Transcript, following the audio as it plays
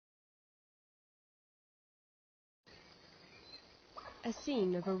A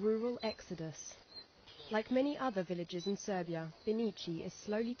scene of a rural exodus. Like many other villages in Serbia, Benici is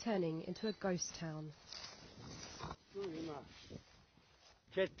slowly turning into a ghost town.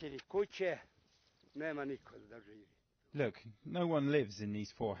 Look, no one lives in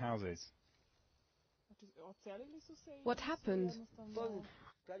these 4 houses. What happened?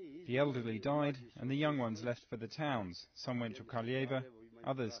 The elderly died, and the young ones left for the towns. Some went to Kraljevo,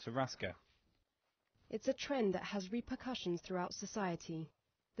 others to Raska. It's a trend that has repercussions throughout society.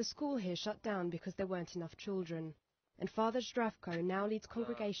 The school here shut down because there weren't enough children, and Father Zdravko now leads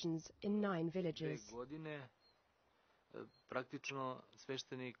congregations in 9 villages.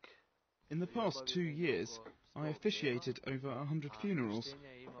 In the past 2 years, I officiated over 100 funerals,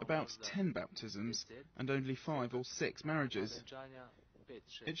 about 10 baptisms, and only 5 or 6 marriages.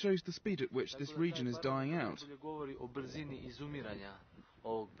 It shows the speed at which this region is dying out.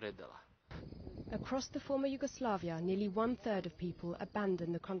 Across the former Yugoslavia, nearly 1/3 of people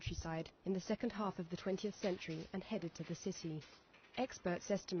abandoned the countryside in the second half of the 20th century and headed to the city.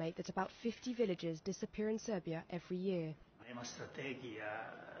 Experts estimate that about 50 villages disappear in Serbia every year.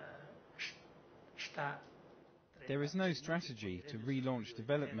 There is no strategy to relaunch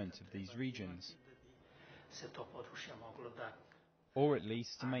development of these regions, or at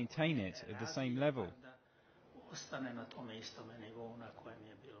least to maintain it at the same level.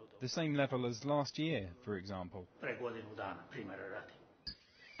 The same level as last year, for example.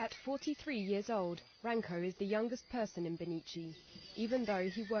 At 43 years old, Ranko is the youngest person in Benici, even though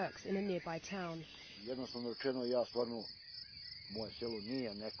he works in a nearby town.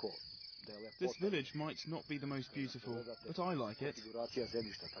 This village might not be the most beautiful, but I like it.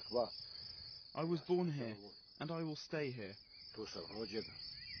 I was born here, and I will stay here.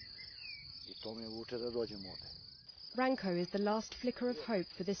 Ranko is the last flicker of hope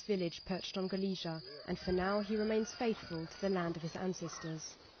for this village perched on Galicia, and for now he remains faithful to the land of his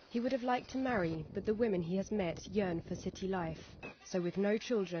ancestors. He would have liked to marry, but the women he has met yearn for city life. So with no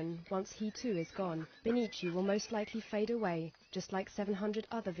children, once he too is gone, Benici will most likely fade away, just like 700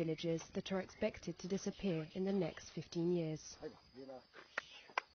 other villages that are expected to disappear in the next 15 years.